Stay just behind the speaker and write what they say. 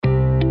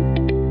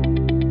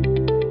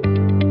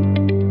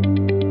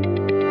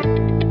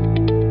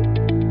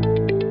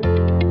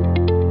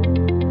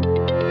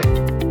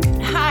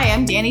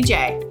Danny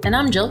J. And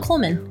I'm Jill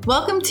Coleman.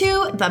 Welcome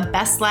to the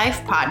Best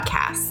Life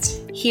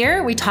Podcast.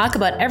 Here we talk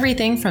about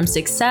everything from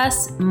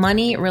success,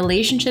 money,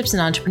 relationships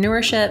and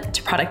entrepreneurship,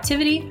 to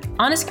productivity,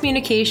 honest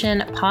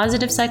communication,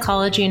 positive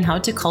psychology, and how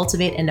to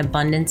cultivate an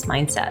abundance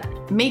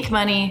mindset. Make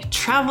money,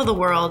 travel the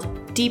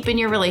world, deepen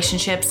your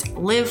relationships,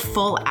 live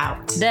full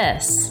out.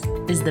 This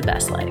is the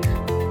best life.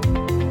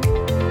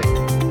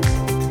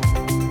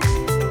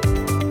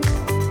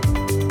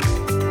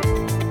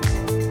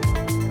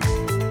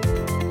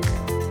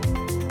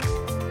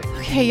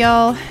 Okay,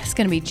 y'all, it's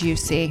going to be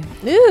juicy.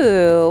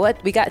 Ooh,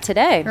 what we got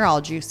today? They're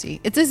all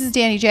juicy. This is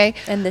Danny J.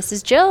 And this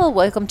is Jill.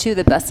 Welcome to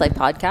the Best Life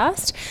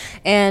Podcast.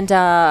 And,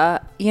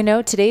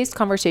 today's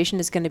conversation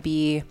is going to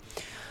be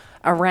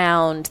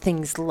around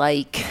things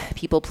like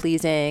people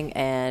pleasing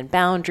and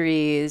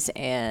boundaries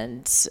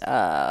and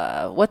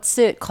what's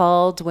it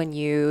called when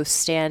you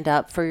stand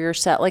up for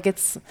yourself? Like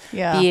it's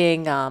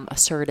being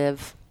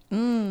assertive.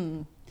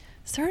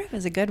 Assertive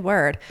is a good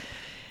word.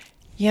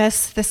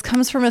 Yes, this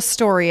comes from a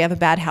story of a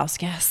bad house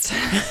guest.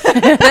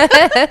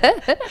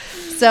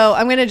 So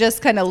I'm going to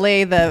just kind of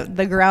lay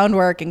the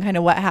groundwork and kind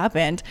of what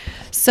happened.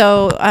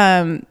 So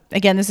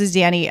again, this is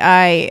Danny.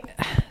 I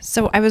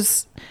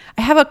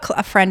have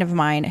a friend of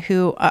mine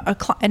who,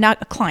 not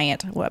a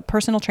client, a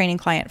personal training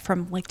client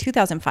from like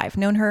 2005,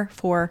 known her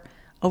for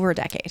over a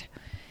decade.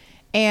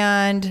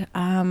 And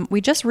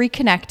we just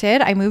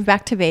reconnected. I moved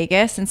back to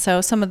Vegas. And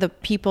so some of the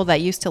people that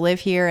used to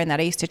live here and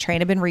that I used to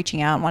train have been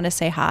reaching out and want to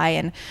say hi.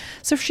 And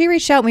so she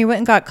reached out and we went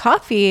and got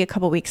coffee a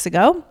couple weeks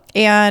ago.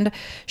 And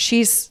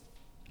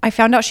I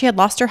found out she had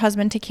lost her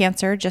husband to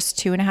cancer just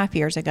 2.5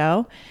 years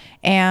ago.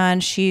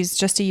 And she's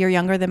just a year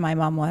younger than my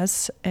mom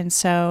was. And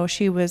so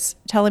she was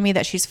telling me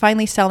that she's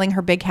finally selling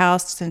her big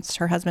house since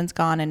her husband's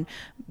gone and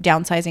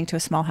downsizing to a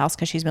small house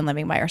because she's been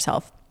living by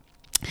herself.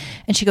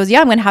 And she goes, yeah,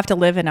 I'm going to have to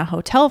live in a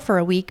hotel for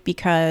a week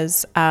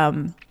because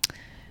I'm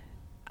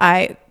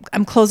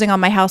closing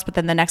on my house, but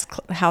then the next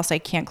house I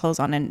can't close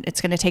on, and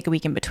it's going to take a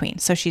week in between.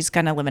 So she's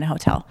going to live in a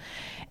hotel.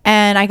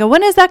 And I go,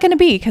 when is that going to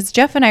be? Because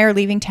Jeff and I are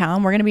leaving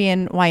town. We're going to be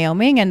in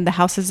Wyoming and the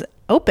house is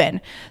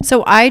open.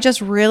 So I just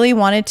really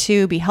wanted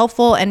to be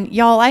helpful. And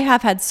y'all, I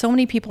have had so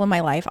many people in my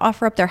life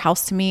offer up their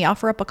house to me,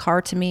 offer up a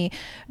car to me,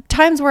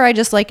 times where I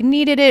just like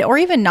needed it or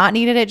even not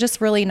needed it,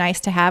 just really nice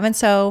to have. And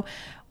so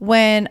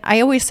when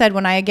I always said,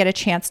 when I get a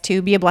chance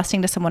to be a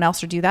blessing to someone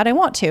else or do that, I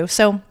want to.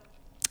 So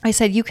I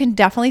said, you can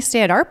definitely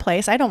stay at our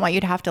place. I don't want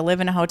you to have to live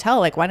in a hotel.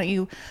 Like, why don't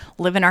you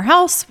live in our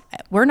house?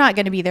 We're not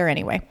going to be there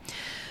anyway.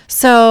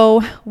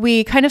 So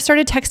we kind of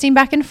started texting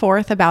back and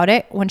forth about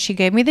it when she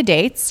gave me the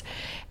dates.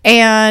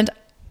 And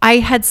I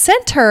had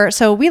sent her,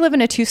 so we live in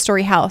a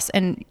 2-story house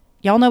and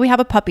y'all know we have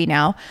a puppy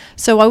now.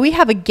 So we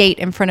have a gate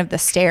in front of the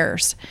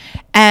stairs.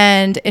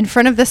 And in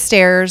front of the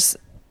stairs,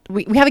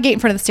 we have a gate in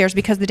front of the stairs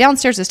because the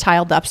downstairs is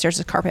tiled, the upstairs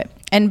is carpet.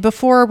 And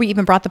before we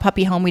even brought the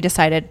puppy home, we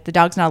decided the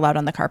dog's not allowed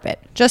on the carpet.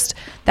 Just,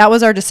 that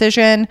was our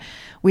decision.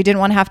 We didn't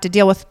want to have to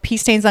deal with pee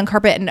stains on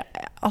carpet and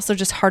also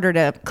just harder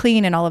to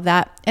clean and all of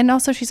that. And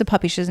also she's a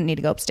puppy. She doesn't need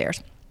to go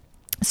upstairs.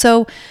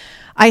 So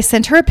I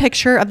sent her a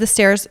picture of the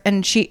stairs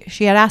and she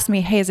had asked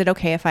me, hey, is it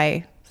okay if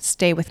I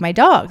stay with my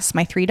dogs,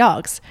 my 3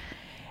 dogs?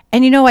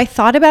 And I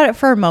thought about it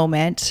for a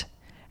moment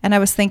and I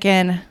was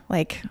thinking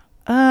like,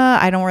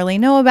 I don't really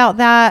know about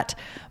that.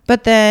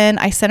 But then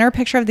I sent her a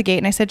picture of the gate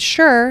and I said,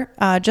 sure,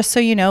 just so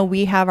you know,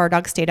 we have our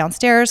dogs stay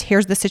downstairs.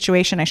 Here's the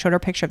situation. I showed her a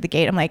picture of the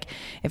gate. I'm like,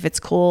 if it's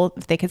cool,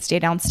 if they could stay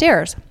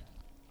downstairs.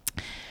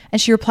 And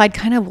she replied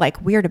kind of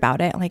like weird about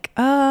it. Like,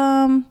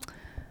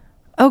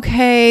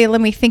 okay,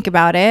 let me think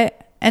about it.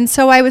 And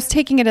so I was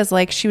taking it as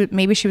like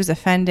maybe she was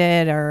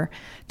offended or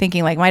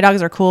thinking like, my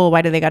dogs are cool.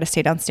 Why do they got to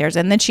stay downstairs?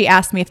 And then she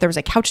asked me if there was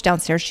a couch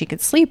downstairs she could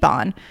sleep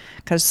on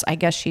because I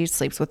guess she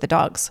sleeps with the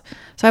dogs.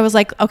 So I was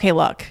like, okay,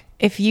 look,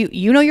 if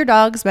you know your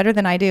dogs better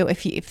than I do,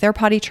 if they're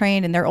potty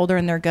trained and they're older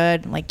and they're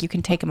good, like you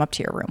can take them up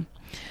to your room.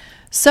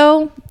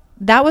 So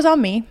that was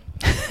on me.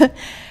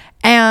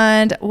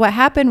 And what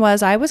happened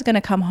was I was going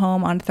to come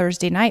home on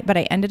Thursday night, but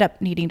I ended up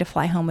needing to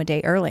fly home a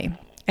day early.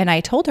 And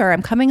I told her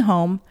I'm coming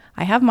home.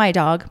 I have my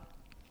dog,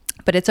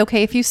 but it's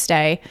okay if you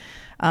stay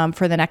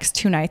for the next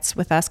 2 nights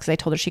with us because I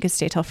told her she could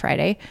stay till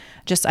Friday.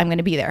 I'm going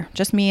to be there.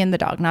 Just me and the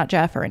dog, not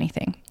Jeff or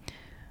anything.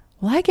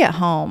 Well, I get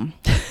home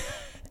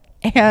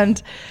and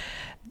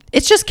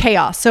it's just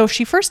chaos. So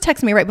she first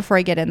texted me right before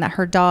I get in that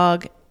her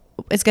dog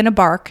is going to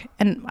bark.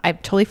 And I'm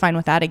totally fine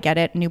with that. I get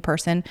it. New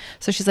person.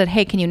 So she said,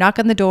 hey, can you knock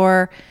on the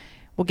door?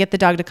 We'll get the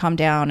dog to calm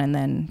down and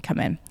then come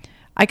in.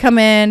 I come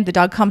in, the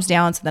dog calms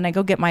down. So then I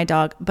go get my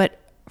dog. But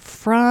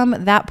from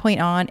that point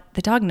on,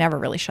 the dog never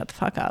really shut the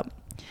fuck up.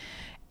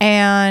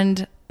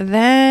 And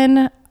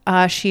then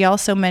she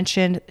also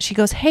mentioned, she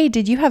goes, hey,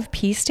 did you have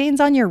pee stains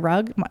on your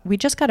rug? We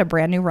just got a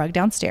brand new rug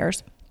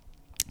downstairs.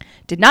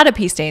 Did not have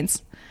pee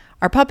stains.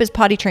 Our pup is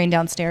potty trained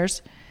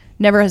downstairs,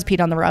 never has peed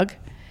on the rug.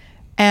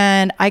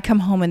 And I come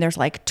home and there's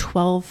like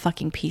 12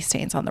 fucking pee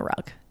stains on the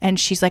rug. And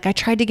she's like, I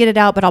tried to get it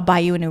out, but I'll buy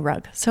you a new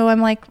rug. So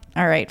I'm like,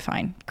 all right,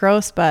 fine.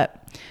 Gross,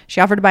 but she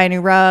offered to buy a new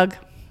rug.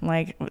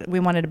 Like, we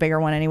wanted a bigger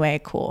one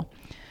anyway. Cool.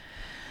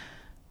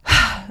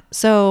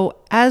 So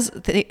as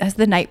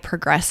the night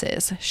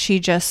progresses, she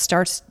just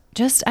starts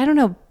I don't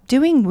know,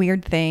 doing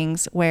weird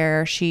things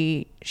where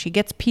she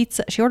gets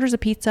pizza. She orders a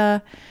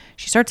pizza.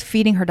 She starts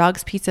feeding her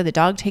dog's pizza. The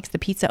dog takes the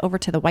pizza over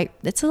to the white.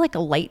 It's like a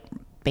light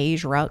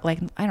beige rug, like,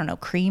 I don't know,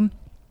 cream.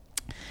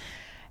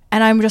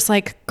 And I'm just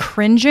like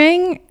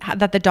cringing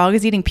that the dog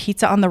is eating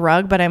pizza on the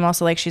rug, but I'm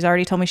also like, she's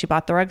already told me she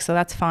bought the rug, so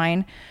that's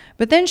fine.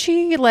 But then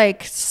she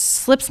like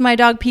slips my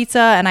dog pizza,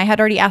 and I had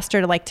already asked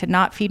her to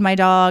not feed my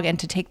dog and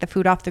to take the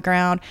food off the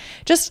ground.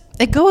 Just,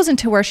 it goes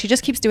into where she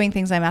just keeps doing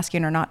things I'm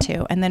asking her not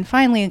to. And then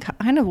finally,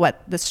 kind of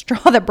what the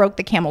straw that broke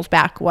the camel's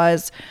back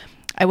was,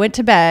 I went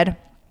to bed,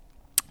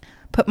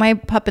 put my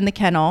pup in the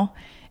kennel,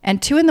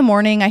 and 2 a.m,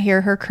 I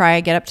hear her cry.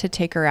 I get up to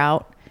take her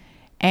out.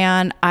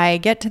 And I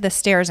get to the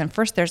stairs, and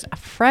first there's a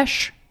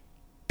fresh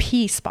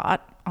pee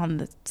spot on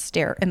the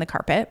stair in the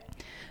carpet.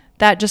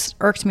 That just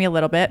irked me a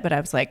little bit, but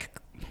I was like,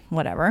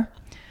 whatever.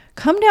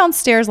 Come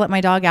downstairs, let my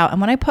dog out. And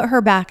when I put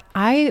her back,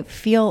 I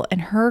feel in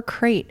her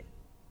crate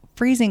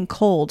freezing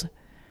cold.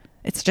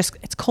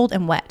 It's cold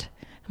and wet.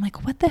 I'm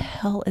like, what the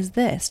hell is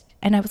this?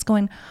 And I was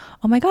going,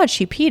 oh my God,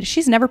 she peed.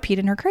 She's never peed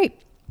in her crate.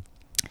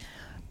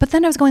 But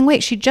then I was going,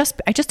 wait,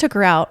 I just took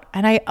her out,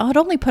 and I had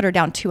only put her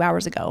down 2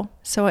 hours ago.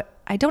 So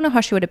I don't know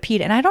how she would have peed,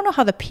 and I don't know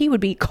how the pee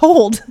would be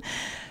cold.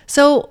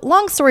 So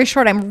long story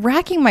short, I'm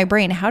racking my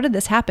brain. How did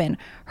this happen?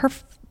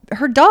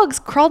 Her dogs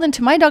crawled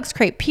into my dog's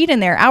crate, peed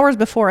in there hours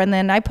before, and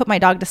then I put my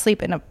dog to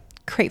sleep in a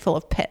crate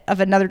full of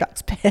another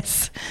dog's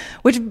piss,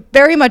 which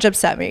very much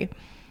upset me.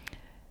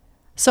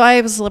 So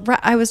I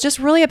was just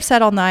really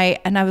upset all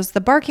night, and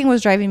the barking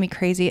was driving me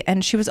crazy,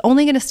 and she was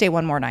only going to stay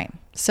one more night.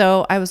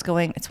 So I was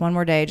going, it's one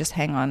more day, just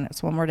hang on,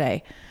 it's one more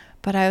day.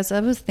 But I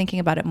was thinking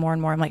about it more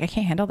and more. I'm like, I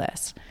can't handle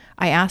this.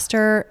 I asked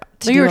her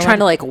to So you were trying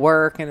to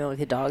work, and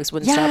the dogs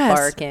wouldn't stop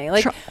barking.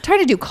 Trying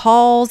to do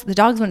calls. The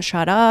dogs wouldn't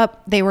shut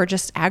up. They were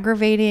just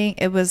aggravating.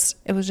 It was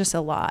just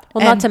a lot.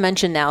 Well, not to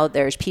mention now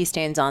there's pee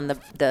stains on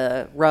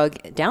the rug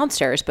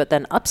downstairs, but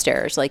then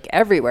upstairs,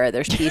 everywhere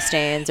there's pee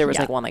stains. There was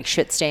one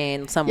shit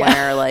stain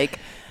somewhere.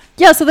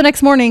 Yeah. So the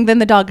next morning, then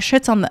the dog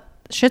shits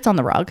on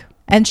the rug.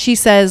 And she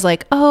says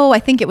oh, I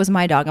think it was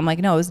my dog. I'm like,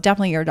 no, it was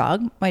definitely your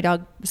dog. My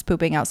dog was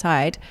pooping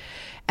outside.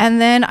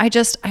 And then I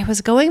was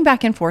going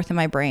back and forth in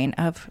my brain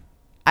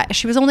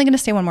she was only going to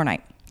stay one more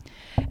night.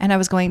 And I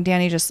was going,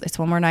 Danny, it's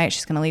one more night.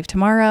 She's going to leave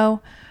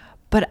tomorrow.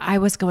 But I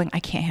was going, I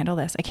can't handle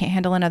this. I can't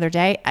handle another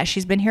day.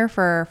 She's been here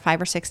for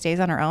 5 or 6 days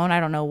on her own. I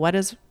don't know what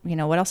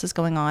else is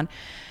going on.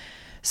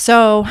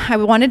 So I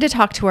wanted to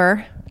talk to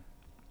her.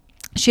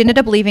 She ended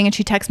up leaving, and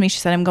she texted me. She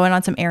said, I'm going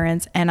on some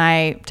errands. And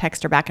I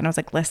texted her back, and I was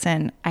like,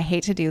 listen, I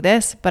hate to do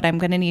this, but I'm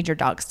going to need your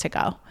dogs to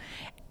go.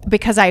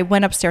 Because I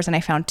went upstairs and I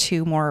found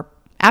 2 more.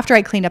 After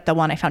I cleaned up the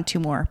one, I found 2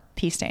 more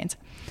pee stains.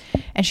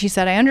 And she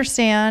said, I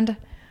understand.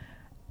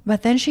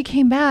 But then she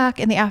came back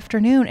in the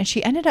afternoon,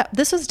 and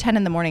this was 10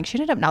 a.m. She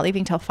ended up not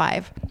leaving till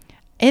 5.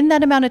 In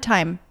that amount of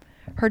time,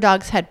 her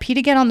dogs had peed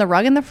again on the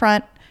rug in the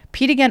front,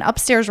 peed again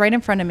upstairs right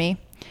in front of me.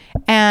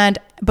 And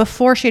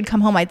before she had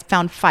come home, I'd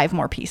found 5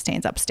 more pee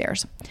stains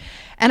upstairs.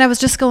 And I was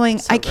just going,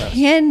 so I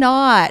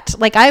cannot,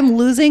 I'm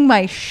losing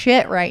my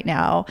shit right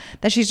now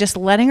that she's just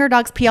letting her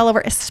dogs pee all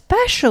over,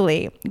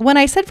 especially when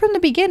I said from the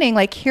beginning,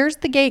 here's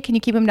the gate. Can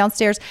you keep them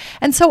downstairs?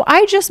 And so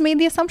I just made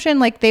the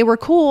assumption they were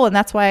cool, and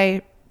that's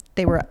why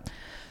they were up.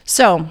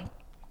 So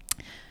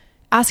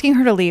asking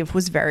her to leave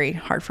was very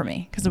hard for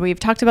me, because we've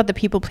talked about the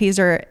people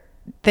pleaser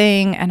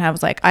thing, and I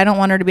was like, I don't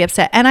want her to be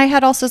upset. And I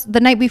had also the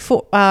night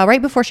before,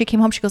 right before she came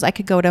home, she goes, I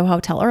could go to a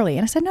hotel early.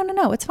 And I said,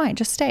 no, it's fine,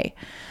 just stay.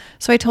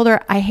 So I told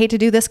her, I hate to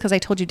do this because I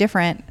told you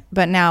different,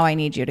 but now I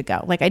need you to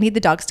go. I need the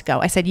dogs to go.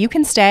 I said, you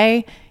can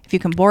stay if you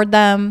can board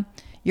them.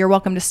 You're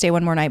welcome to stay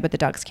one more night, but the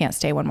dogs can't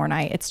stay one more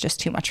night. It's just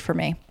too much for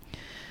me.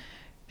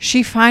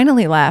 She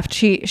finally left.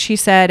 She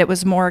said it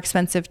was more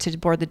expensive to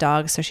board the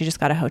dogs, so she just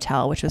got a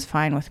hotel, which was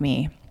fine with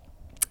me.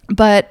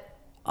 But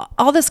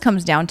all this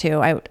comes down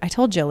to, I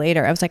told Jill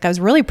later, I was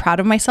really proud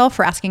of myself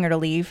for asking her to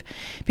leave,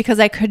 because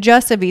I could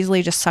just have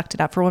easily just sucked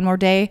it up for one more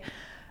day.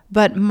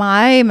 But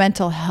my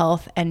mental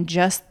health and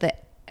just the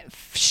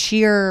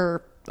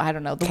sheer, I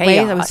don't know, the chaos, way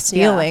I was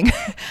feeling,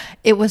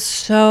 it was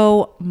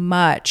so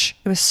much.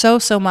 It was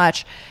so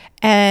much.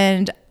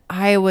 And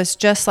I was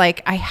just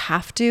like, I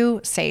have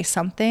to say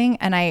something.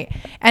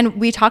 And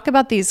we talk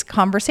about these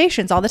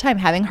conversations all the time,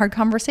 having hard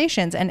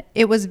conversations. And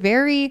it was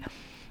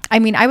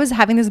I was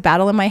having this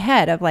battle in my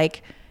head of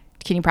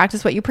can you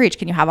practice what you preach?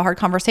 Can you have a hard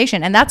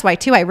conversation? And that's why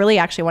too, I really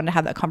actually wanted to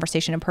have that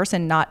conversation in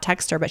person, not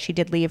text her, but she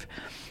did leave.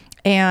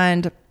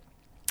 And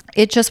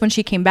it just, when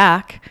she came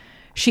back,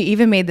 she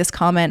even made this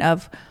comment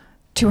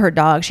to her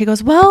dog. She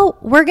goes, well,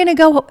 we're going to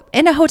go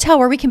in a hotel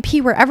where we can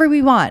pee wherever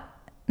we want.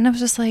 And I was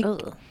just like,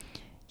 ugh.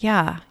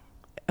 Yeah,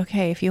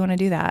 okay, if you want to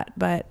do that,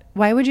 but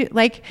why would you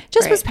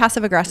was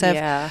passive aggressive.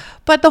 Yeah.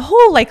 But the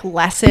whole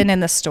lesson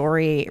in the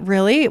story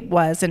really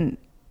was, and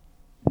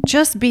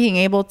just being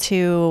able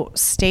to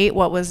state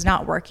what was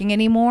not working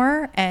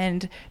anymore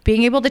and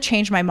being able to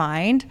change my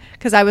mind,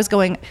 because I was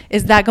going,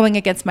 is that going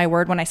against my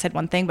word when I said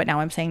one thing, but now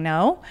I'm saying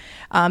no?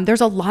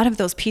 There's a lot of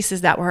those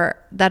pieces that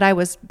I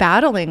was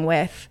battling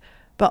with,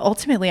 but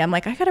ultimately I'm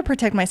like, I got to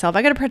protect myself.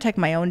 I got to protect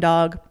my own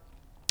dog.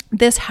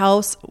 This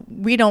house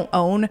we don't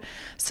own,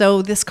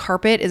 so this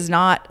carpet is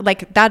not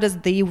like, that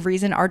is the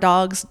reason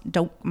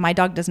my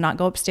dog does not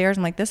go upstairs.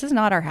 I'm like, this is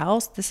not our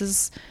house. This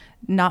is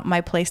not my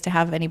place to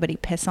have anybody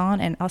piss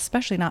on, and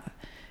especially not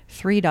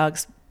 3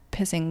 dogs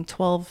pissing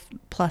 12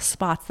 plus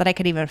spots that I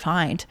could even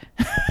find.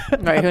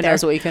 Right. Who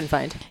knows what you can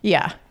find.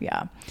 Yeah.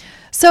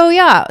 So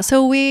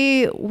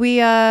we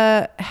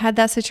had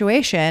that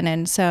situation.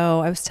 And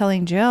so I was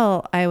telling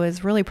Jill, I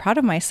was really proud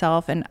of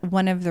myself. And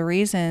one of the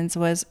reasons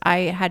was I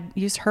had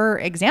used her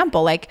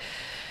example. Like,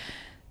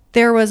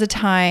 there was a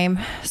time.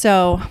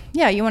 So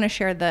yeah, you want to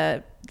share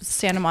the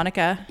Santa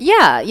Monica?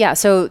 Yeah.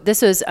 So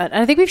this was, and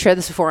I think we've shared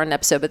this before on an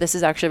episode, but this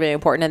is actually really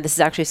important. And this is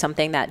actually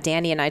something that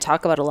Danny and I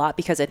talk about a lot,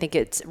 because I think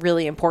it's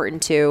really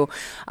important to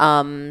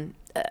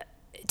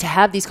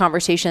have these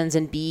conversations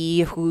and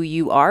be who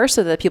you are,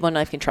 so that people in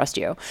life can trust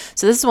you.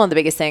 So this is one of the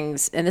biggest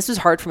things, and this was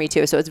hard for me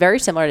too. So it's very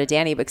similar to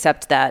Danny, but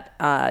except that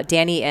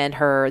Danny and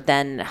her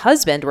then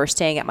husband were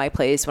staying at my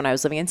place when I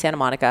was living in Santa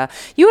Monica.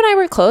 You and I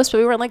were close, but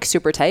we weren't like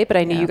super tight. But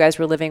I knew you guys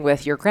were living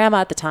with your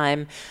grandma at the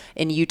time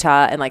in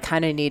Utah and like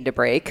kind of needed a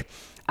break.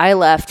 I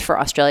left for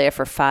Australia,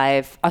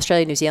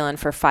 New Zealand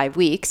for 5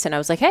 weeks. And I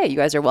was like, hey, you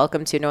guys are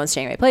welcome to, no one's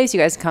staying at my place. You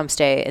guys can come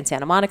stay in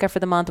Santa Monica for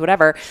the month,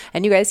 whatever.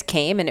 And you guys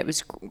came, and it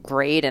was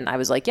great. And I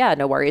was like, yeah,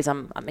 no worries.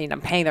 I'm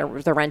paying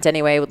the rent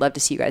anyway. Would love to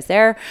see you guys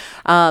there.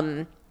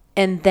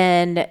 And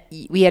then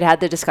we had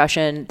the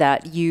discussion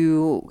that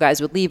you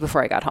guys would leave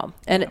before I got home.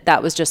 And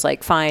that was just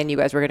like, fine, you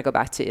guys were going to go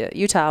back to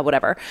Utah,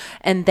 whatever.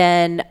 And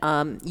then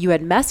you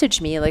had messaged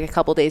me like a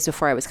couple days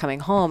before I was coming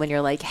home. And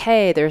you're like,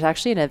 hey, there's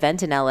actually an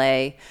event in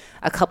LA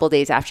a couple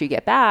days after you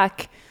get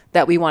back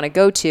that we want to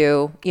go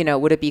to. You know,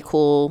 would it be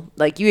cool?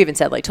 Like, you even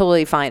said like,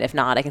 totally fine. If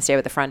not, I can stay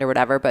with a friend or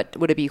whatever. But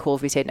would it be cool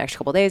if we stayed the next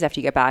couple days after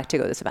you get back to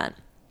go to this event?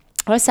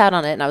 I sat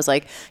on it and I was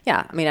like,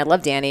 yeah, I mean, I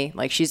love Danny.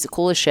 Like, she's the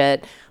coolest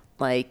shit.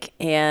 Like,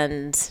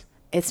 and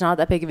it's not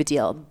that big of a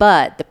deal.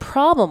 But the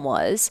problem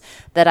was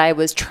that I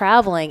was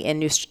traveling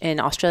in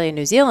Australia and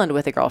New Zealand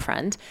with a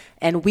girlfriend,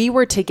 and we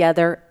were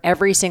together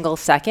every single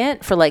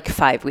second for like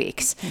 5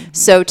 weeks. Mm-hmm.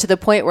 So to the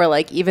point where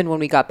like, even when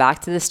we got back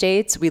to the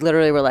States, we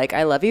literally were like,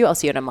 I love you. I'll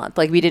see you in a month.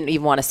 Like, we didn't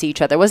even want to see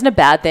each other. It wasn't a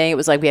bad thing. It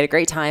was like, we had a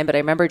great time. But I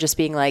remember just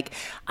being like,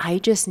 I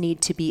just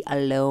need to be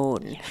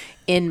alone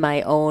in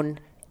my own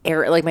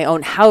area, like my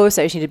own house.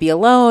 I just need to be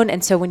alone.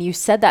 And so when you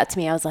said that to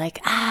me, I was like,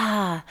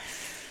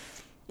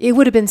 it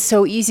would have been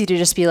so easy to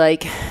just be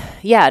like,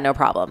 yeah, no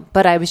problem.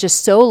 But I was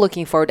just so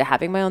looking forward to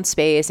having my own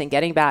space and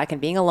getting back and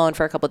being alone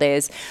for a couple of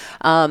days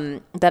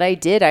that I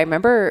did. I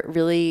remember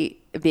really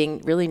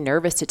being really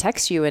nervous to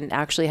text you and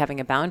actually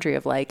having a boundary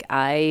of like,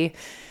 I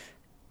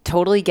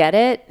totally get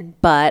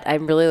it, but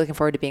I'm really looking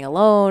forward to being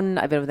alone.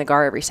 I've been with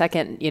Nagar every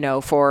second,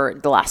 for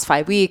the last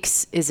 5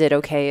 weeks. Is it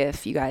okay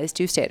if you guys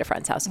do stay at a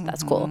friend's house? If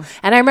that's cool.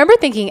 And I remember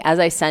thinking as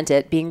I sent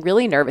it, being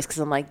really nervous, because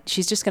I'm like,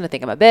 she's just going to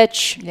think I'm a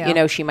bitch.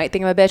 Yeah. She might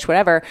think I'm a bitch,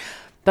 whatever.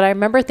 But I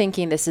remember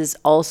thinking, this is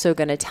also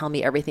going to tell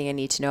me everything I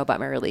need to know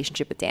about my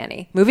relationship with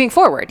Danny moving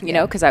forward, you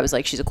know, because I was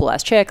like, she's a cool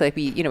ass chick. Like,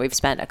 we've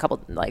spent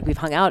we've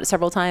hung out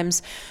several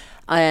times.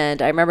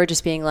 And I remember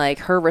just being like,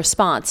 her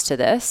response to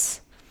this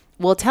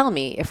will tell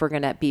me if we're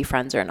going to be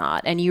friends or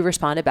not. And you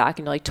responded back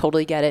and you're like,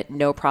 totally get it.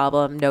 No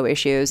problem. No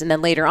issues. And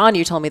then later on,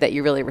 you told me that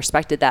you really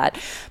respected that,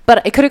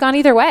 but it could have gone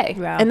either way.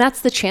 Wow. And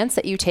that's the chance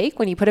that you take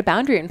when you put a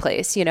boundary in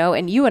place,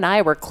 and you and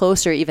I were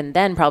closer even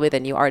then probably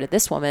than you are to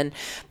this woman.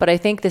 But I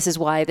think this is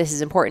why this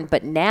is important.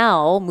 But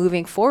now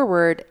moving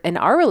forward in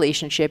our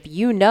relationship,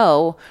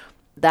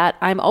 that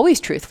I'm always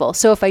truthful.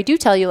 So if I do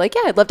tell you like,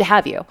 yeah, I'd love to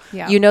have you,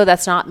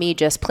 that's not me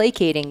just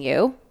placating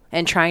you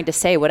and trying to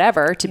say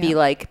whatever to be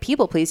like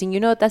people pleasing,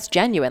 that's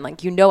genuine.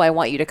 Like, I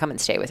want you to come and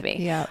stay with me.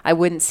 Yeah. I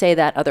wouldn't say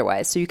that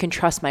otherwise. So you can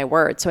trust my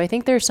word. So I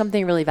think there's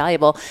something really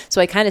valuable.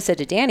 So I kind of said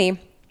to Danny,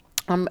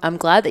 I'm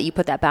glad that you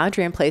put that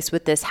boundary in place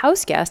with this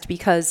house guest,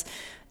 because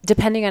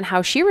depending on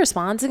how she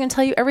responds, it's going to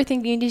tell you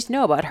everything you need to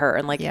know about her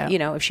and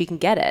if she can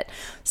get it.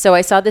 So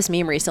I saw this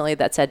meme recently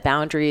that said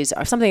boundaries,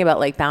 or something about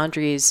like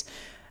boundaries.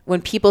 When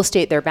people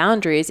state their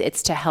boundaries,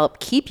 it's to help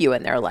keep you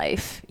in their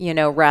life,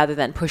 rather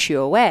than push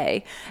you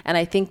away. And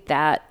I think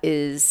that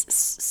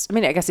is,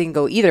 I guess it can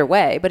go either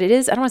way, but it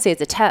is, I don't want to say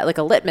it's like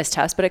a litmus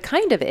test, but it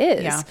kind of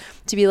is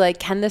to be like,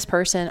 can this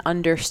person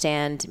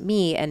understand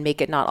me and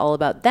make it not all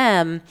about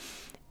them?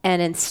 And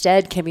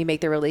instead, can we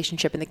make the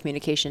relationship and the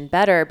communication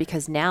better?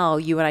 Because now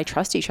you and I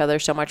trust each other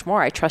so much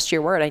more. I trust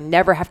your word. I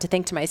never have to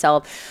think to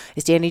myself,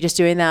 is Danny just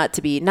doing that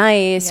to be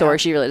nice? Or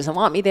she really doesn't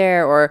want me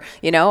there? Or,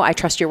 I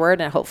trust your word,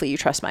 and hopefully you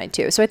trust mine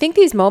too. So I think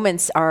these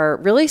moments are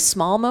really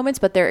small moments,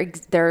 but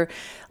they're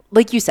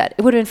like you said,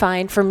 it would have been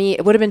fine. For me,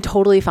 it would have been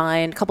totally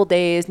fine. A couple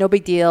days, no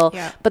big deal.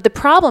 Yeah. But the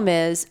problem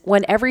is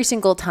when every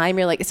single time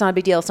you're like, it's not a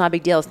big deal, it's not a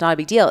big deal, it's not a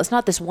big deal. It's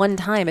not this one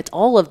time. It's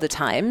all of the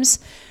times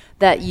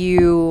that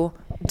you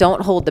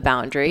don't hold the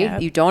boundary,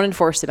 Yep. you don't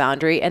enforce the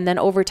boundary, and then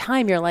over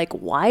time you're like,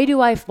 why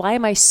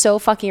am I so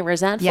fucking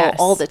resentful Yes.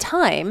 all the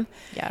time?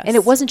 Yes. And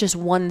it wasn't just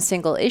one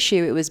single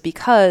issue. It was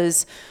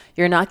because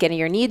you're not getting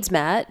your needs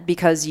met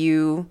because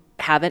you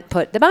haven't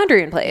put the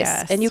boundary in place.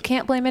 Yes. And you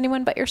can't blame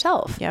anyone but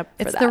yourself. Yep.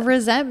 for It's that. the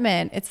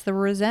resentment. It's the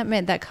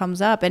resentment that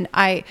comes up. And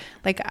I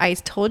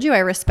told you, I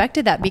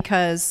respected that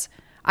because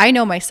I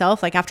know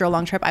myself, like after a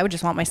long trip, I would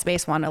just want my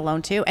space, want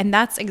alone too. And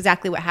that's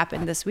exactly what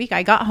happened this week.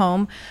 I got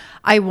home,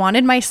 I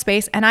wanted my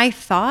space, and I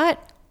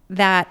thought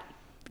that,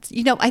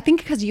 you know, I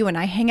think because you and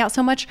I hang out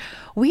so much,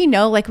 we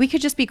know like we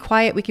could just be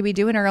quiet. We could be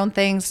doing our own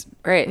things.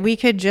 Right. We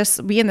could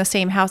just be in the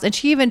same house. And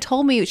she even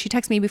told me, she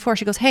texted me before,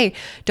 she goes, hey,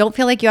 don't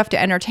feel like you have to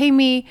entertain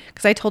me.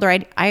 Because I told her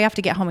I have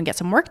to get home and get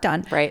some work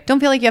done. Right. Don't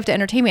feel like you have to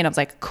entertain me. And I was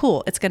like,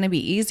 cool, it's going to be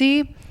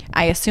easy.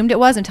 I assumed it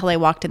was until I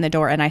walked in the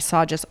door and I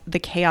saw just the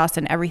chaos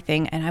and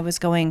everything. And I was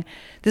going,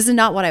 this is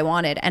not what I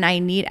wanted. And I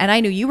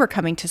knew you were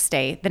coming to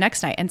stay the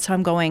next night. And so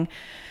I'm going,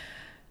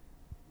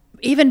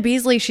 even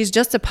Beasley, she's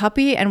just a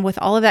puppy, and with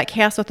all of that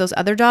chaos with those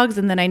other dogs,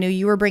 and then I knew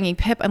you were bringing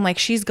Pip, I'm like,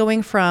 she's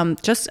going from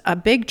just a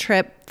big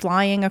trip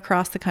flying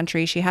across the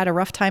country. She had a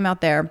rough time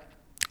out there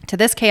to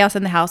this chaos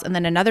in the house, and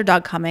then another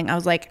dog coming. I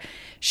was like,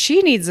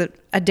 she needs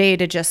a day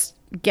to just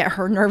get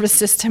her nervous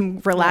system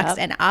relaxed,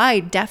 Yep. and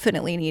I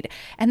definitely need.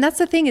 And that's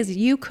the thing is,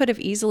 you could have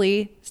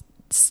easily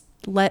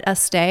let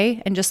us stay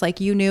and just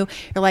like you knew,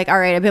 you're like, all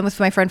right, I've been with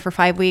my friend for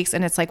 5 weeks,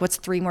 and it's like, what's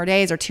 3 more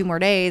days or 2 more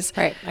days?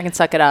 Right. I can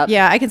suck it up.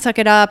 Yeah, I can suck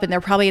it up. And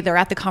they're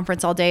at the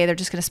conference all day. They're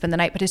just going to spend the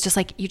night. But it's just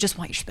like, you just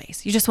want your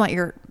space. You just want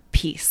your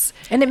peace.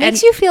 And it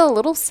makes you feel a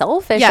little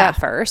selfish Yeah. at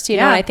first, you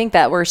know. Yeah. And I think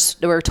that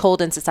we're told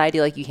in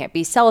society, like, you can't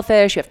be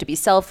selfish, you have to be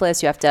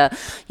selfless, you have to,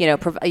 you know,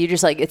 you're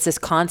just like, it's this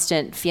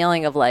constant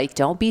feeling of like,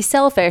 don't be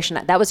selfish.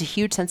 And that was a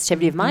huge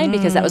sensitivity of mine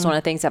because that was one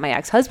of the things that my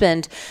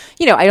ex-husband,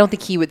 you know, I don't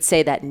think he would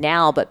say that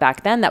now, but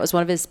back then that was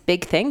one of his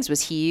big things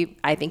was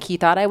I think he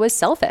thought I was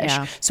selfish.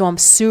 Yeah. So I'm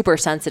super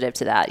sensitive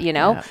to that, you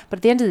know. Yeah. But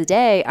at the end of the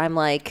day, I'm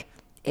like,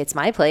 it's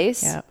my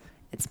place. Yeah.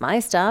 It's my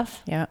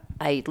stuff. Yeah.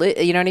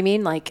 You know what I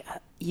mean? Like,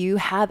 you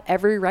have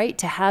every right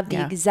to have the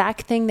Yeah.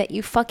 exact thing that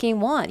you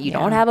fucking want. You Yeah.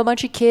 don't have a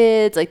bunch of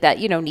kids like that,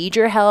 you know, need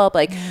your help.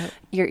 Like,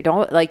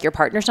 your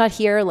partner's not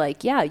here.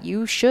 Like, yeah,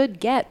 you should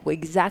get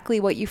exactly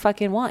what you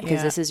fucking want because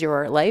Yeah. this is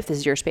your life. This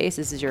is your space.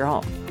 This is your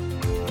home.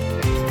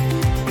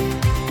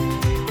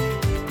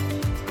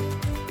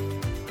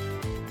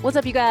 What's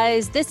up, you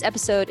guys? This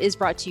episode is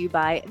brought to you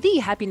by The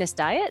Happiness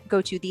Diet. Go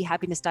to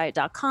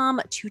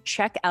thehappinessdiet.com to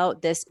check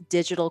out this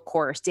digital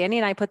course. Danny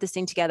and I put this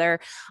thing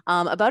together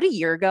about a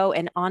year ago.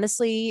 And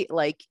honestly,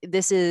 like,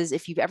 this is,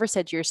 if you've ever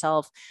said to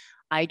yourself,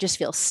 I just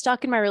feel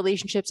stuck in my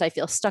relationships. I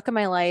feel stuck in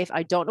my life.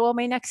 I don't know what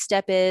my next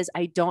step is.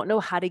 I don't know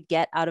how to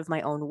get out of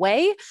my own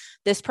way.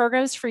 This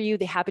program is for you,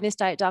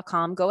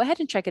 thehappinessdiet.com. Go ahead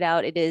and check it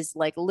out. It is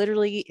like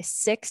literally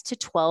 6 to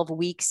 12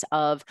 weeks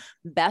of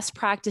best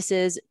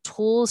practices,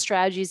 tools,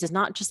 strategies. It's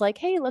not just like,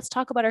 hey, let's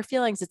talk about our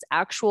feelings. It's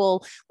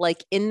actual,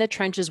 like, in the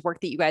trenches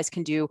work that you guys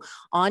can do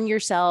on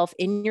yourself,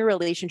 in your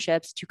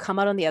relationships, to come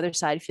out on the other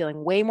side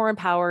feeling way more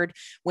empowered,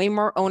 way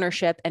more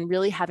ownership, and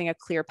really having a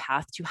clear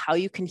path to how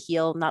you can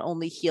heal, not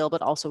only heal,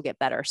 but also get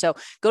better. So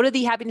go to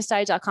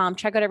thehappinessdiet.com,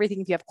 check out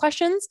everything. If you have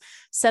questions,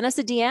 send us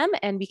a DM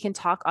and we can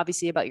talk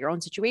obviously about your own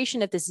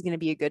situation, if this is going to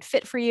be a good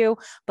fit for you,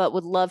 but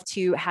would love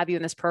to have you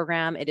in this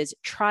program. It is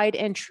tried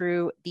and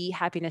true,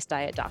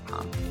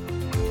 thehappinessdiet.com.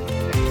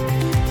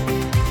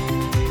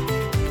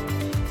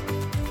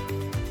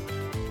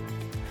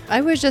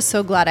 I was just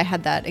so glad I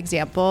had that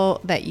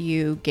example that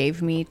you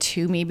gave me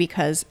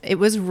because it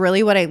was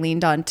really what I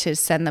leaned on to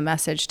send the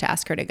message to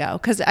ask her to go.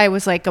 Because I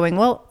was like going,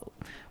 well,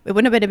 it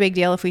wouldn't have been a big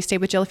deal if we stayed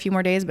with Jill a few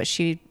more days, but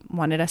she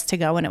wanted us to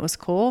go and it was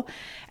cool.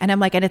 And I'm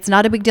like, and it's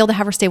not a big deal to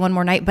have her stay one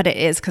more night, but it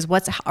is, because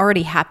what's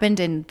already happened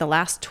in the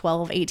last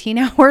 12, 18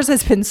 hours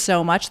has been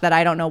so much that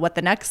I don't know what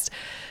the next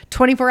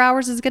 24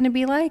 hours is going to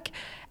be like.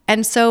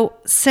 And so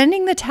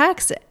sending the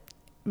text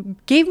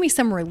gave me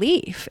some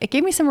relief. It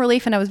gave me some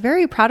relief, and I was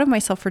very proud of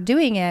myself for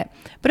doing it,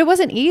 but it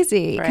wasn't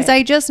easy because Right.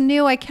 I just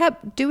knew I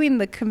kept doing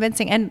the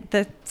convincing and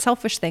the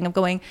selfish thing of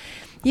going,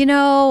 you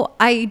know,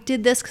 I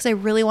did this because I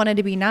really wanted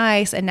to be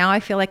nice, and now I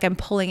feel like I'm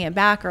pulling it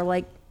back or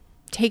like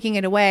taking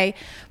it away.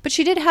 But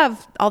she did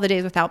have all the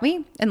days without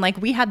me, and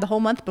like we had the whole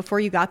month before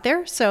you got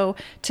there. So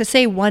to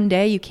say one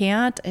day you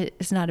can't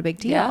is not a big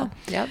deal. Yeah.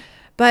 Yep.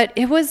 But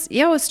it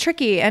was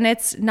tricky, and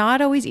it's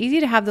not always easy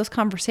to have those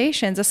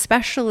conversations,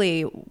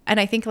 especially, and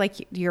I think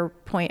like your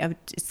point of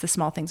it's the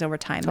small things over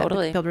time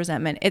Totally. that build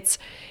resentment. It's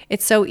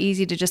so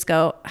easy to just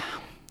go,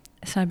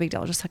 it's not a big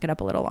deal, just suck it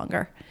up a little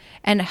longer.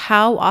 And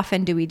how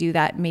often do we do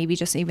that? Maybe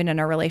just even in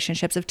our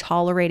relationships of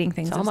tolerating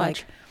things. So of much.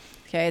 like,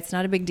 okay, it's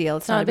not a big deal.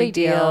 It's Not a big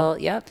deal.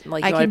 Yep.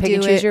 Like, I you want can to pick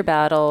and do choose it. your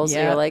battles.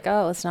 Yeah. You're like,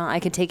 oh, it's not, I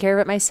can take care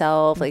of it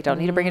myself. Like, don't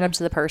need to bring it up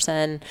to the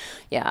person.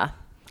 Yeah.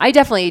 I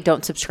definitely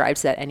don't subscribe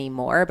to that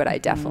anymore, but I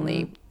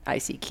definitely, I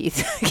see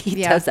Keith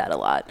Yeah. does that a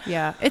lot.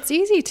 Yeah, it's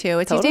easy to.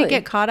 It's easy Totally. to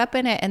get caught up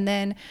in it. And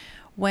then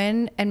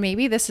and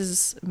maybe this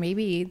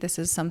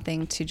is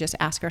something to just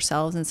ask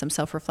ourselves and some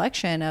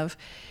self-reflection of,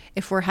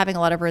 if we're having a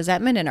lot of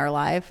resentment in our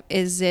life,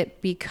 is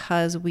it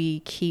because we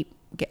keep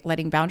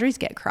letting boundaries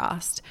get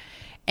crossed?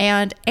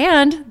 And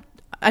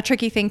a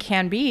tricky thing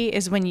can be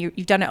is when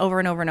you've done it over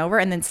and over and over,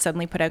 and then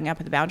suddenly putting up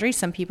with the boundary.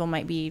 Some people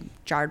might be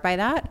jarred by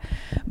that,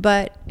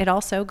 but it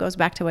also goes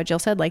back to what Jill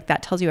said, like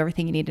that tells you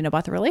everything you need to know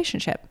about the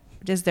relationship.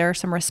 Is there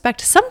some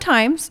respect?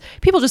 Sometimes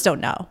people just don't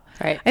know.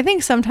 Right. I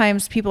think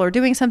sometimes people are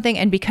doing something,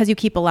 and because you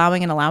keep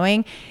allowing and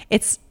allowing,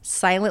 it's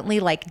silently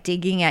like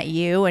digging at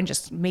you and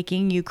just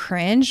making you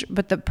cringe,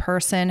 but the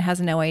person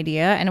has no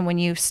idea. And when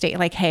you state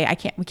like, hey,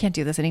 we can't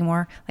do this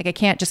anymore. Like, I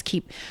can't just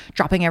keep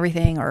dropping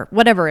everything or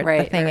whatever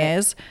the thing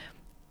is.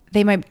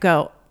 They might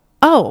go,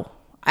 oh,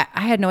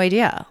 I had no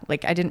idea.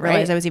 Like, I didn't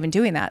realize I was even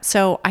doing that.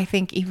 So I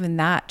think even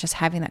that, just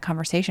having that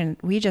conversation,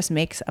 we just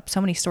make up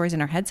so many stories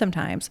in our head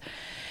sometimes.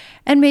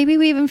 And maybe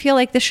we even feel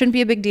like this shouldn't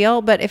be a big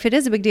deal, but if it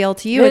is a big deal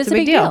to you, it's a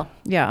big deal.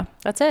 Yeah.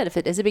 That's it. If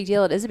it is a big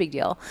deal, it is a big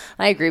deal.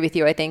 I agree with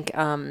you. I think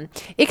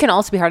it can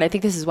also be hard. I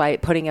think this is why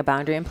putting a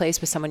boundary in place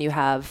with someone you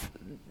have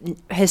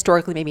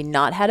historically maybe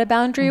not had a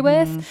boundary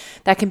with,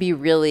 that can be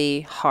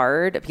really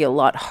hard, be a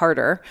lot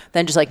harder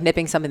than just like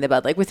nipping something in the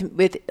bud. Like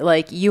with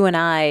like you and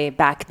I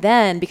back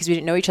then, because we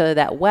didn't know each other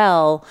that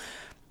well,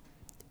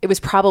 it was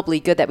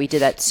probably good that we did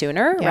that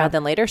sooner rather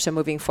than later. So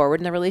moving forward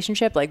in the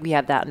relationship, like we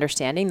have that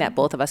understanding that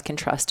both of us can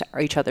trust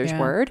each other's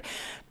word.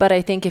 But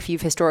I think if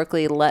you've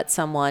historically let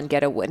someone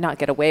not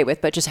get away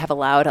with, but just have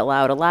allowed,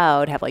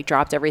 have like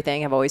dropped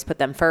everything, have always put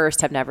them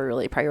first, have never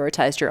really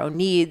prioritized your own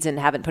needs and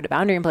haven't put a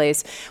boundary in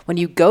place, when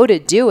you go to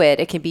do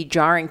it, it can be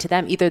jarring to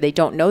them. Either they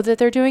don't know that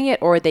they're doing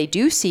it, or they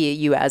do see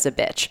you as a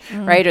bitch,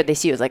 right? Or they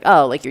see you as like,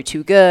 oh, like you're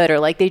too good, or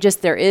like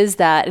there is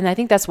that. And I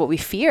think that's what we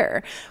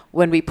fear.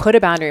 When we put a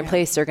boundary in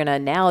place, they're going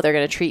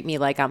to treat me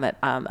like I'm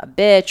a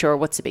bitch, or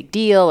what's the big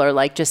deal, or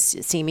like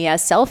just see me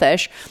as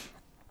selfish.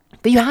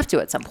 But you have to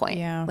at some point.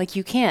 Yeah. Like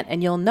you can't,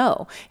 and you'll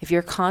know if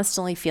you're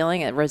constantly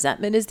feeling it.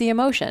 Resentment is the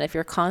emotion. If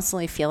you're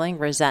constantly feeling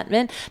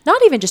resentment,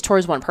 not even just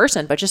towards one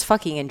person, but just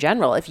fucking in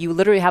general. If you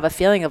literally have a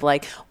feeling of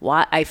like,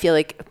 what, I feel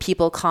like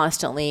people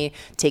constantly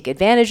take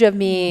advantage of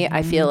me.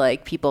 I feel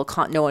like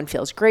no one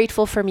feels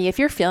grateful for me. If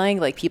you're feeling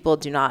like people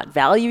do not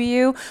value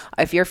you,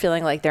 if you're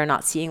feeling like they're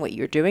not seeing what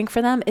you're doing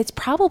for them, it's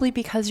probably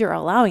because you're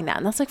allowing that.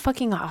 And that's like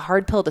fucking a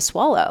hard pill to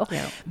swallow.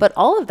 Yeah. But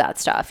all of that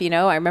stuff,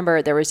 I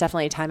remember there was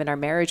definitely a time in our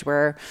marriage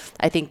where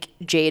I think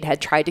Jade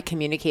had tried to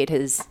communicate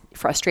his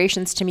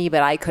frustrations to me,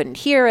 but I couldn't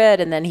hear it.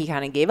 And then he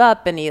kind of gave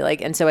up,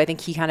 and so I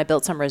think he kind of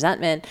built some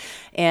resentment.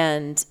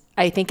 And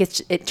I think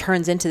it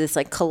turns into this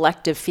like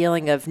collective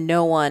feeling of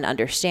no one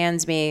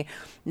understands me,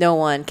 no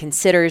one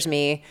considers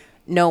me,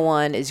 no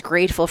one is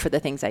grateful for the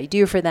things I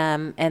do for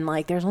them. And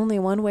like, there's only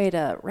one way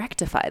to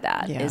rectify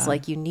that is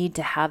like, you need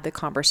to have the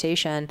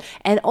conversation.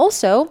 And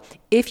also,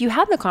 if you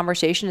have the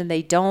conversation and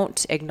they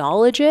don't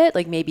acknowledge it,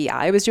 like maybe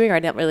I was doing, or I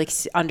didn't really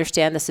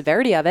understand the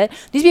severity of it, there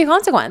needs to be a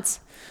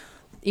consequence.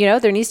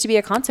 There needs to be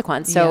a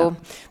consequence. So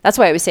that's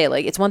why I would say,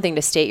 like, it's one thing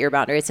to state your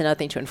boundary. It's another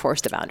thing to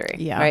enforce the boundary.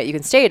 Yeah. Right. You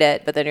can state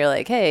it, but then you're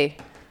like, hey,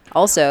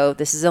 also,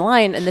 this is a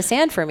line in the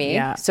sand for me.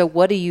 Yeah. So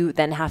what do you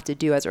then have to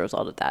do as a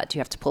result of that? Do you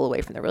have to pull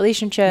away from the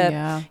relationship?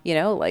 Yeah.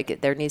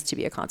 Like there needs to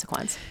be a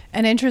consequence.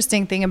 An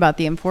interesting thing about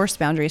the enforced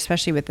boundary,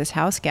 especially with this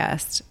house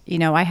guest,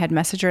 I had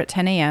messaged her at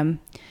 10 a.m.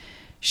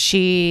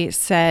 She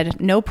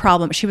said, no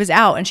problem. She was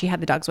out and she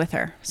had the dogs with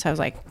her. So I was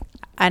like,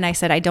 and I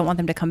said, I don't want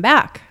them to come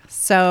back.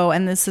 So,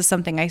 and this is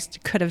something I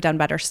could have done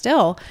better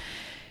still.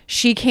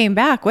 She came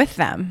back with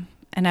them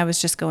and I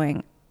was just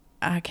going,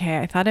 okay,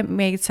 I thought it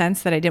made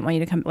sense that I didn't want you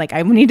to come. Like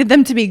I needed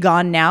them to be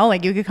gone now.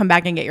 Like you could come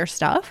back and get your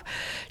stuff.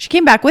 She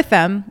came back with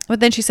them,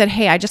 but then she said,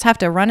 hey, I just have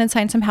to run and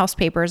sign some house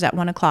papers at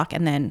 1:00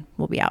 and then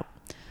we'll be out.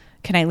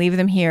 Can I leave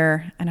them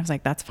here? And I was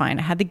like, that's fine.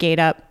 I had the gate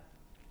up.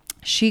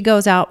 She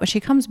goes out, but she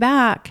comes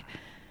back.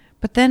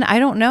 But then I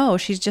don't know.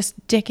 She's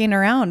just dicking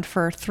around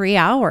for 3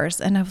 hours.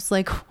 And I was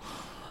like,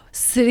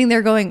 sitting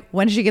there going,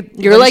 when did she get?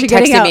 You're like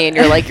texting me and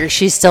you're like,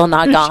 she's still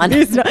not gone.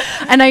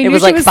 And I knew it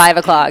was like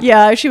 5:00.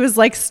 Yeah, she was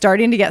like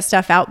starting to get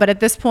stuff out. But at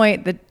this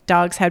point, the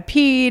dogs had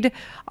peed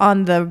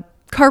on the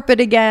carpet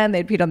again.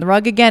 They'd peed on the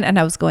rug again. And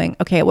I was going,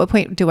 okay, at what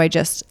point do I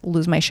just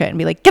lose my shit and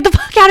be like, get the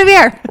fuck out of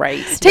here?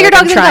 Right. Take your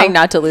dogs. I'm trying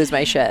not to lose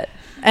my shit.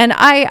 And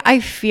I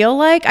feel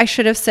like I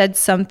should have said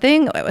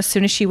something as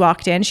soon as she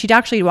walked in. She'd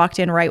actually walked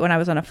in right when I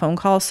was on a phone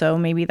call. So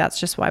maybe that's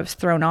just why I was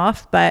thrown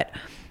off. But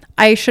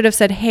I should have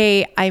said,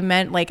 hey, I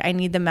meant like I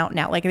need them out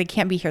now. Like they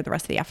can't be here the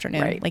rest of the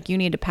afternoon. Right. Like you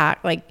need to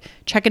pack, like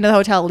check into the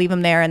hotel, leave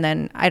them there. And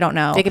then I don't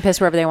know. They can piss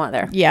wherever they want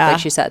there. Yeah. Like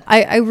she said.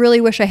 I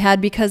really wish I had,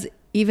 because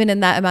even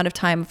in that amount of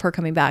time of her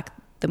coming back,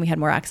 then we had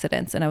more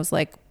accidents. And I was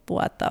like,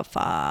 what the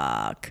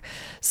fuck?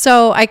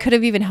 So I could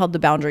have even held the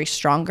boundary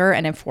stronger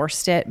and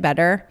enforced it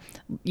better,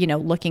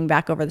 looking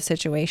back over the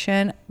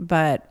situation.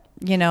 But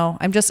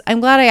I'm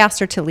glad I asked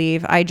her to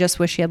leave. I just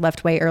wish she had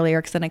left way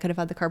earlier because then I could have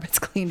had the carpets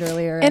cleaned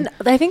earlier. And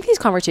I think these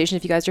conversations,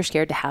 if you guys are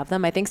scared to have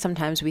them, I think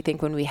sometimes we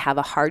think when we have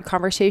a hard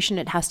conversation,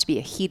 it has to be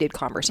a heated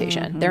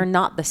conversation. They're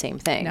not the same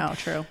thing. No,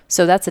 true.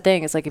 So that's the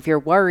thing. It's like, if you're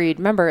worried,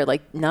 remember,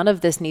 like, none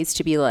of this needs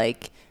to be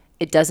like,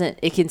 it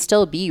can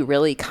still be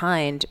really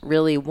kind,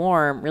 really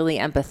warm, really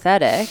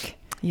empathetic.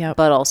 Yep.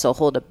 But also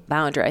hold a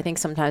boundary. I think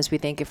sometimes we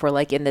think if we're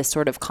like in this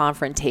sort of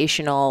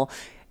confrontational,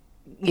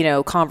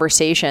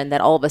 conversation, that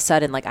all of a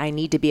sudden, like, I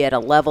need to be at a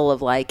level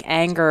of like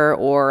anger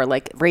or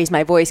like raise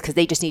my voice because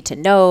they just need to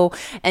know.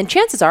 And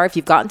chances are, if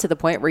you've gotten to the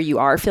point where you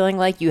are feeling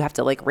like you have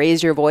to like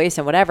raise your voice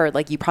and whatever,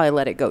 like, you probably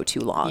let it go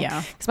too long.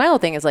 Yeah. Because my whole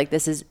thing is like,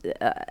 this is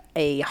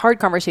a hard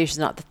conversation is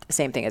not the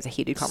same thing as a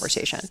heated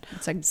conversation.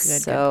 It's a good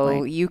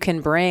So you can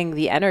bring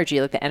the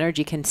energy, like the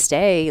energy can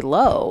stay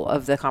low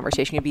of the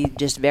conversation, can be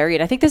just very,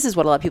 and I think this is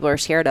what a lot of people are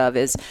scared of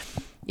is,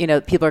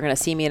 people are going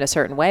to see me in a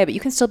certain way, but you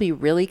can still be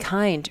really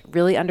kind,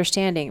 really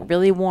understanding,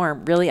 really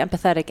warm, really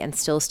empathetic, and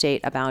still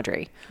state a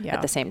boundary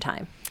at the same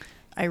time.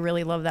 I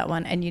really love that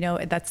one. And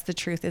that's the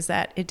truth, is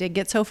that it did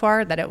get so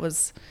far that I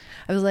was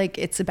like,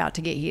 it's about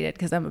to get heated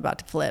because I'm about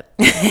to flip.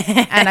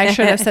 And I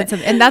should have said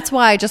something. And that's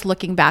why, just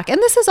looking back, and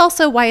this is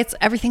also why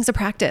everything's a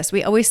practice.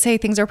 We always say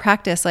things are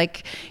practice.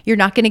 Like, you're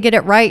not going to get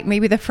it right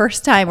maybe the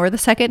first time or the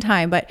second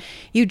time, but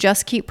you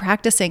just keep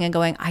practicing and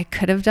going, I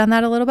could have done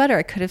that a little better.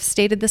 I could have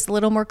stated this a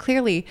little more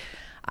clearly.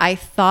 I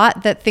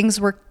thought that things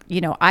were,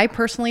 I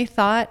personally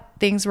thought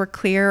things were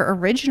clear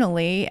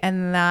originally,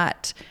 and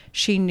that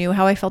she knew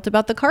how I felt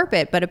about the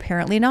carpet, but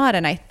apparently not.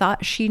 And I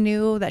thought she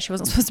knew that she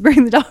wasn't supposed to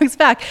bring the dogs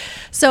back.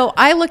 So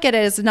I look at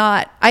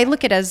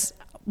it as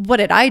what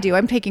did I do?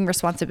 I'm taking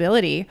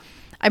responsibility.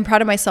 I'm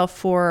proud of myself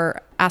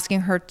for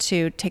asking her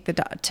to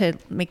to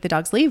make the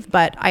dogs leave,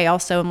 but I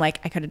also am like,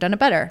 I could have done it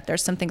better.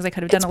 There's some things I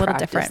could have done a little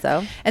different,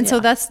 though. And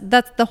so that's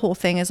the whole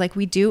thing, is like,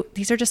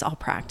 these are just all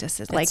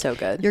practices. Like, so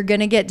good. You're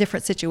going to get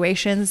different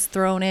situations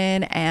thrown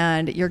in,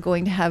 and you're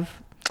going to have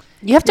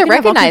You have to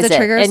recognize it.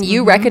 And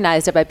you Mm-hmm.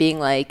 recognized it by being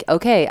like,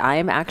 okay,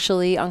 I'm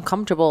actually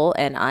uncomfortable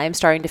and I'm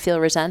starting to feel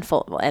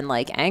resentful and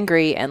like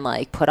angry and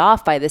like put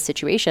off by this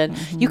situation.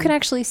 Mm-hmm. You can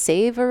actually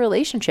save a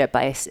relationship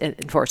by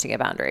enforcing a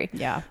boundary.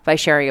 Yeah. By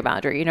sharing a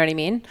boundary. You know what I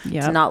mean?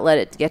 Yeah. To not let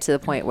it get to the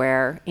point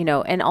where,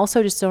 and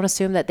also just don't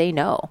assume that they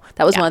know.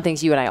 That was one of the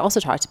things you and I also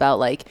talked about,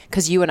 like,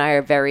 because you and I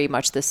are very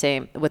much the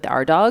same with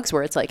our dogs,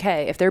 where it's like,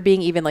 hey, if they're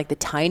being even like the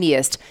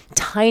tiniest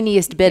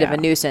bit of a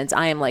nuisance,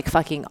 I am like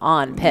fucking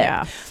on pip.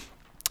 Yeah.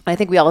 I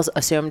think we all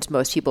assumed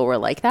most people were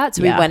like that.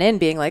 So we went in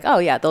being like, oh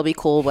yeah, they'll be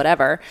cool,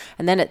 whatever.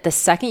 And then the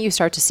second you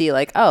start to see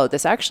like, oh,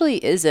 this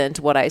actually isn't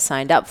what I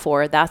signed up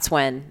for, that's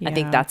when I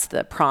think that's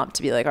the prompt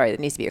to be like, all right, there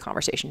needs to be a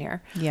conversation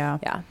here. Yeah.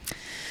 Yeah.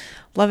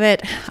 Love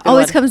it.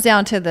 Always comes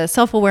down to the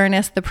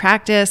self-awareness, the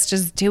practice,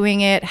 just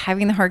doing it,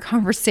 having the hard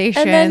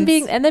conversations. And then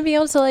being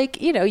able to,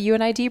 like, you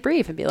and I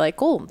debrief and be like,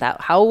 cool,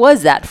 how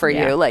was that for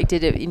you? Like,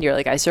 did it, and you're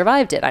like, I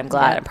survived it. I'm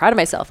glad. I'm proud of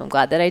myself. I'm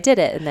glad that I did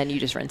it. And then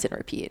you just rinse and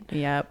repeat.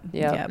 Yep.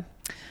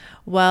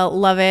 Well,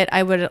 love it.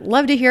 I would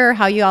love to hear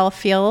how you all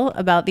feel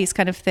about these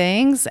kind of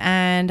things.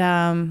 And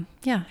have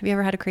you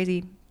ever had a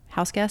crazy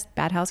house guest,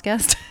 bad house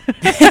guest?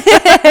 Is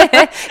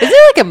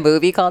there like a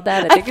movie called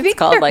that? I think it's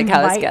called like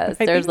House Guest.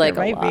 There's like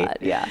a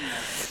lot. Yeah.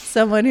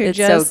 Someone who it's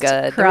just so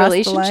good. The crossed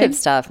relationship the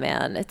stuff,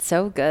 man. It's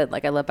so good.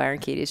 Like, I love Byron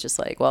Katie's just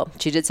like, well,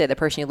 she did say the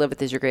person you live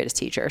with is your greatest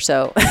teacher.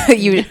 So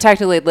you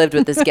technically lived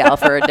with this gal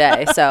for a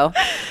day. So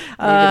maybe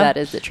that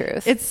is the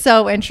truth. It's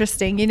so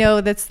interesting.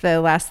 That's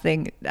the last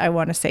thing I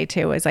want to say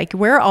too, is like,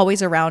 we're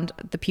always around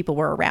the people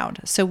we're around.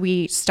 So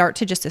we start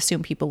to just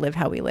assume people live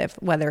how we live,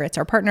 whether it's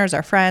our partners,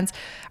 our friends,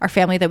 our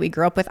family that we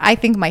grew up with. I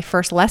think my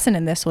first lesson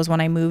in this was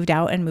when I moved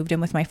out and moved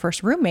in with my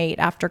first roommate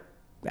after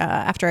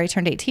I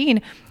turned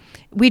 18.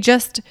 We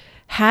just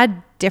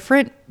had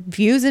different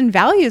views and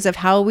values of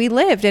how we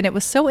lived. And it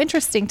was so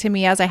interesting to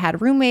me as I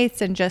had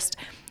roommates and just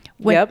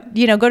when,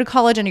 go to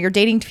college and you're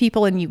dating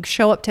people and you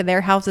show up to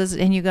their houses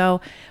and you go,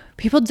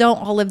 people don't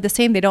all live the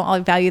same. They don't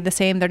all value the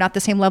same. They're not the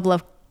same level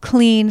of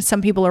clean.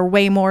 Some people are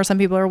way more, some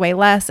people are way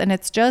less. And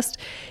it's just,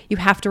 you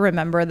have to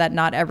remember that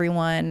not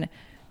everyone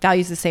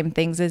values the same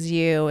things as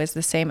you, is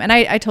the same. And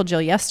I told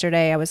Jill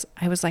yesterday, I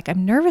was like,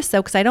 I'm nervous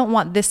though, because I don't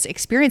want this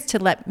experience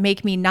to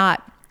make me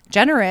not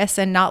generous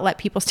and not let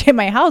people stay in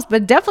my house,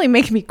 but definitely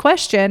make me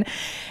question.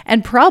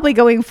 And probably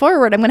going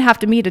forward, I'm going to have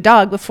to meet a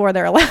dog before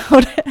they're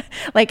allowed.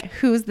 Like,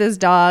 who's this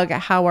dog?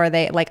 How are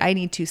they? Like, I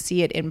need to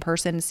see it in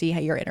person, see how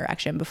your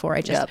interaction before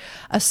I just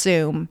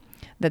assume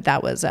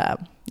that was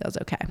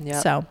okay.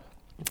 So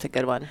it's a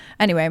good one.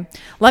 Anyway,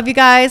 love you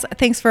guys.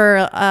 Thanks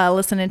for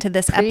listening to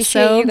this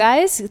Appreciate episode. You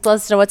guys. Let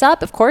us know what's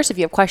up. Of course, if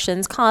you have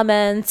questions,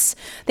 comments,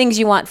 things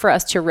you want for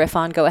us to riff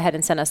on, go ahead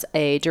and send us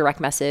a direct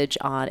message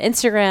on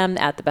Instagram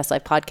at The Best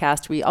Life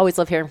Podcast. We always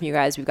love hearing from you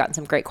guys. We've gotten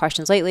some great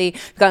questions lately.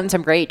 We've gotten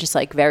some great, just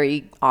like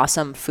very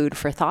awesome food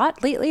for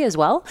thought lately as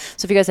well.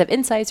 So if you guys have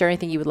insights or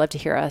anything you would love to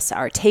hear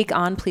our take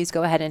on, please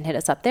go ahead and hit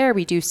us up there.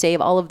 We do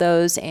save all of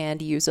those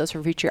and use those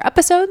for future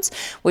episodes,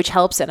 which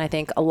helps. And I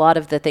think a lot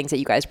of the things that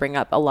you guys bring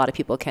up, a lot of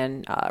people people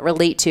can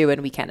relate to,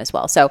 and we can as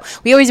well. So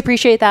we always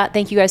appreciate that.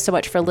 Thank you guys so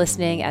much for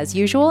listening as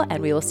usual,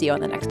 and we will see you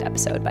on the next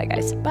episode. Bye,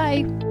 guys.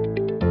 Bye.